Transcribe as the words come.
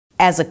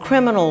As a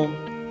criminal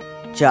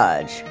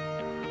judge,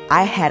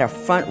 I had a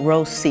front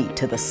row seat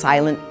to the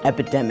silent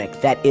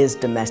epidemic that is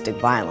domestic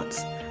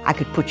violence. I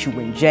could put you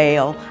in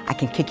jail, I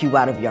can kick you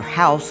out of your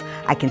house,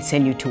 I can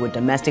send you to a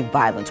domestic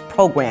violence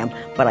program,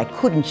 but I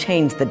couldn't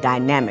change the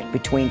dynamic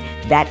between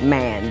that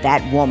man,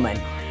 that woman,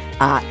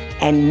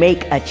 and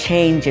make a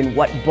change in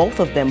what both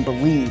of them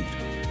believed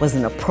was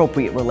an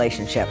appropriate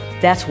relationship.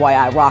 That's why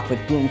I rock with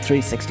Bloom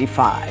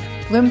 365.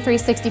 Bloom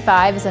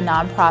 365 is a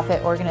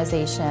nonprofit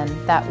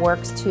organization that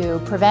works to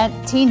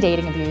prevent teen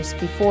dating abuse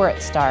before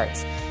it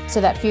starts, so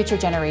that future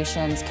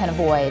generations can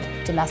avoid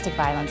domestic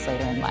violence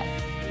later in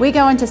life. We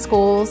go into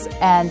schools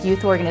and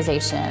youth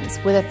organizations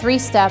with a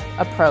three-step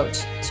approach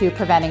to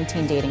preventing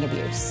teen dating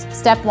abuse.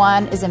 Step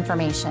one is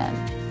information.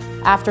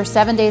 After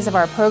 7 days of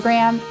our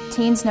program,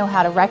 teens know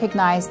how to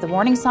recognize the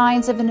warning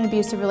signs of an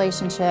abusive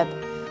relationship,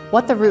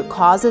 what the root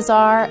causes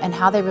are and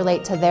how they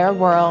relate to their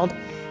world,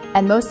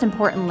 and most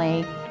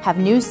importantly, have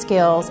new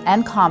skills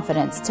and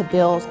confidence to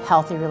build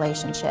healthy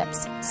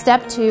relationships.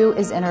 Step two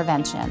is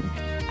intervention.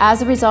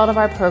 As a result of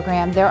our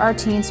program, there are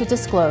teens who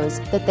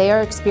disclose that they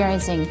are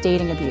experiencing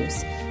dating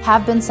abuse,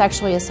 have been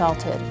sexually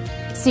assaulted,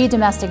 see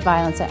domestic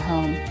violence at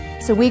home.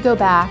 So we go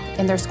back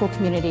in their school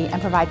community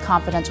and provide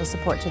confidential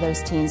support to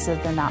those teens so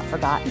that they're not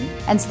forgotten.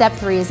 And step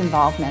three is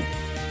involvement.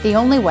 The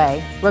only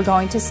way we're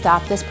going to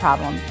stop this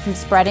problem from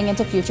spreading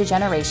into future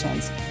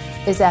generations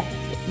is that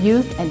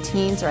youth and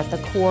teens are at the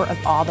core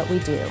of all that we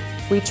do.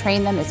 We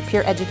train them as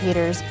peer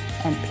educators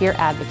and peer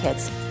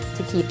advocates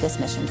to keep this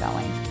mission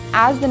going.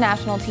 As the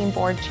National Teen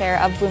Board Chair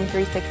of Bloom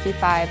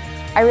 365,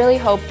 I really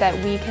hope that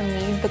we can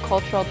lead the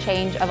cultural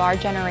change of our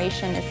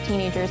generation as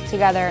teenagers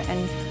together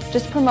and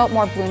just promote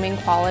more blooming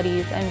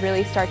qualities and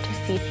really start to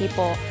see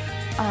people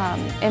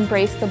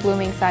embrace the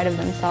blooming side of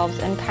themselves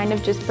and kind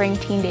of just bring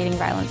teen dating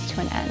violence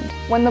to an end.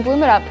 When the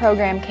Bloom It Up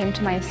program came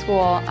to my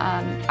school,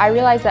 I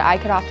realized that I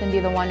could often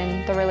be the one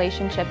in the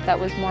relationship that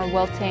was more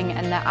wilting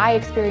and that I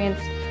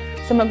experienced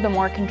some of the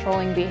more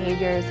controlling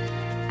behaviors.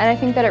 And I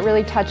think that it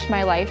really touched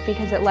my life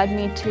because it led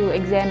me to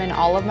examine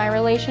all of my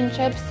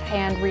relationships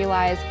and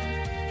realize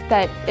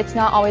that it's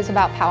not always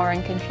about power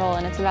and control,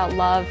 and it's about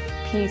love,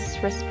 peace,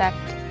 respect,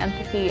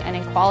 empathy, and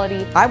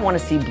equality. I want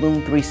to see Bloom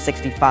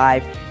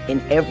 365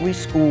 in every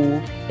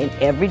school, in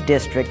every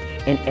district,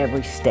 in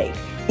every state.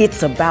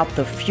 It's about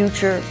the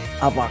future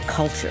of our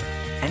culture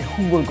and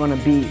who we're going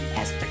to be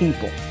as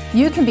people.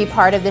 You can be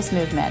part of this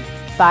movement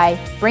by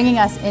bringing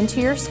us into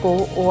your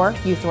school or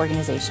youth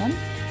organization,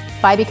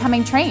 by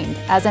becoming trained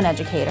as an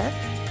educator,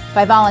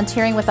 by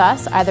volunteering with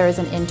us either as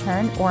an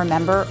intern or a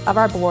member of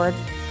our board,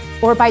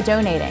 or by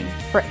donating.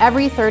 For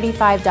every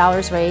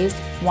 $35 raised,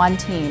 one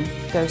teen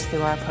goes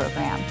through our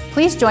program.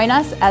 Please join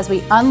us as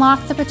we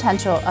unlock the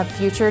potential of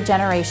future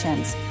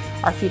generations,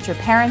 our future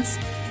parents,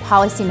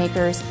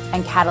 policymakers,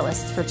 and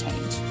catalysts for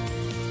change.